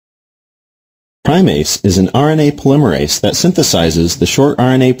Primase is an RNA polymerase that synthesizes the short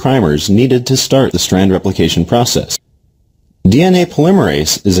RNA primers needed to start the strand replication process. DNA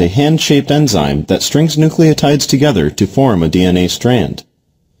polymerase is a hand-shaped enzyme that strings nucleotides together to form a DNA strand.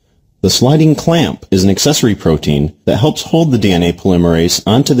 The sliding clamp is an accessory protein that helps hold the DNA polymerase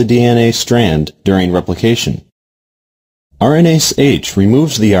onto the DNA strand during replication. RNase H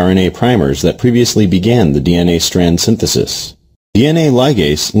removes the RNA primers that previously began the DNA strand synthesis. DNA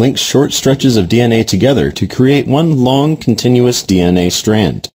ligase links short stretches of DNA together to create one long, continuous DNA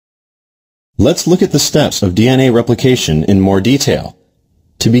strand. Let's look at the steps of DNA replication in more detail.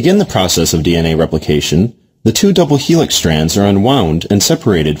 To begin the process of DNA replication, the two double helix strands are unwound and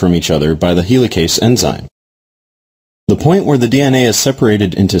separated from each other by the helicase enzyme. The point where the DNA is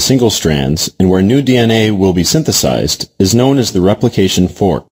separated into single strands and where new DNA will be synthesized is known as the replication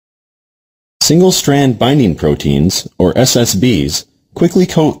fork. Single-strand binding proteins, or SSBs, quickly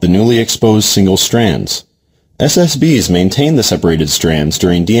coat the newly exposed single strands. SSBs maintain the separated strands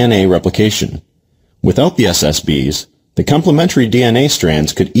during DNA replication. Without the SSBs, the complementary DNA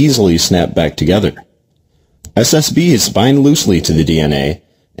strands could easily snap back together. SSBs bind loosely to the DNA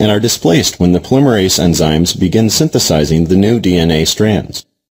and are displaced when the polymerase enzymes begin synthesizing the new DNA strands.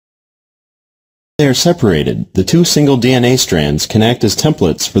 When they are separated, the two single DNA strands can act as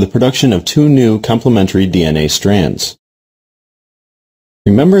templates for the production of two new complementary DNA strands.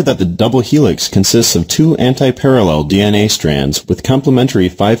 Remember that the double helix consists of two antiparallel DNA strands with complementary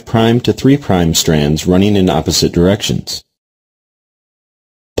 5' to 3' strands running in opposite directions.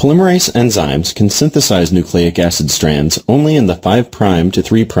 Polymerase enzymes can synthesize nucleic acid strands only in the 5' to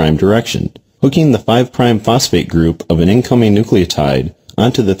 3' direction, hooking the 5' phosphate group of an incoming nucleotide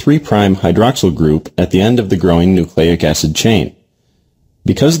onto the 3' hydroxyl group at the end of the growing nucleic acid chain.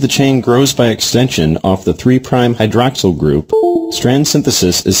 Because the chain grows by extension off the 3' hydroxyl group, strand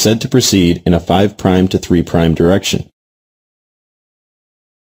synthesis is said to proceed in a 5' to 3' direction.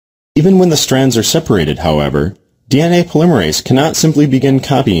 Even when the strands are separated, however, DNA polymerase cannot simply begin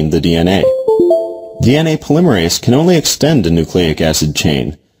copying the DNA. DNA polymerase can only extend a nucleic acid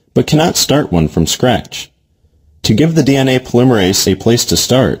chain, but cannot start one from scratch. To give the DNA polymerase a place to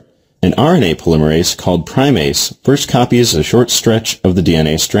start, an RNA polymerase called Primase first copies a short stretch of the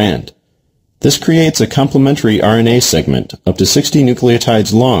DNA strand. This creates a complementary RNA segment up to 60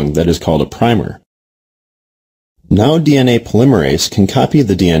 nucleotides long that is called a primer. Now DNA polymerase can copy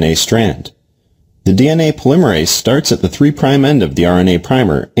the DNA strand. The DNA polymerase starts at the 3' end of the RNA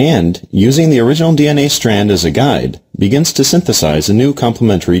primer and, using the original DNA strand as a guide, begins to synthesize a new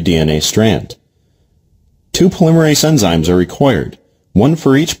complementary DNA strand. Two polymerase enzymes are required, one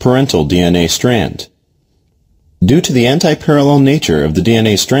for each parental DNA strand. Due to the antiparallel nature of the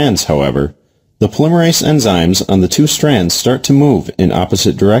DNA strands, however, the polymerase enzymes on the two strands start to move in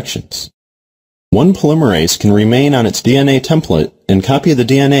opposite directions. One polymerase can remain on its DNA template and copy the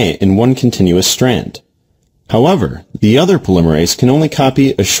DNA in one continuous strand. However, the other polymerase can only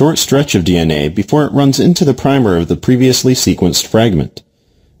copy a short stretch of DNA before it runs into the primer of the previously sequenced fragment.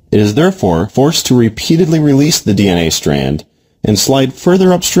 It is therefore forced to repeatedly release the DNA strand and slide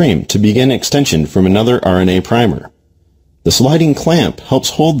further upstream to begin extension from another RNA primer. The sliding clamp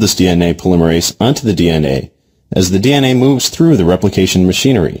helps hold this DNA polymerase onto the DNA as the DNA moves through the replication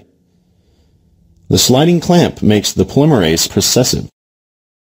machinery. The sliding clamp makes the polymerase processive.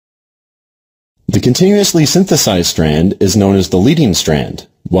 The continuously synthesized strand is known as the leading strand,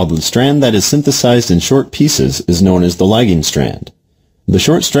 while the strand that is synthesized in short pieces is known as the lagging strand. The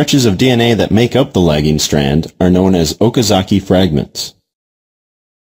short stretches of DNA that make up the lagging strand are known as Okazaki fragments.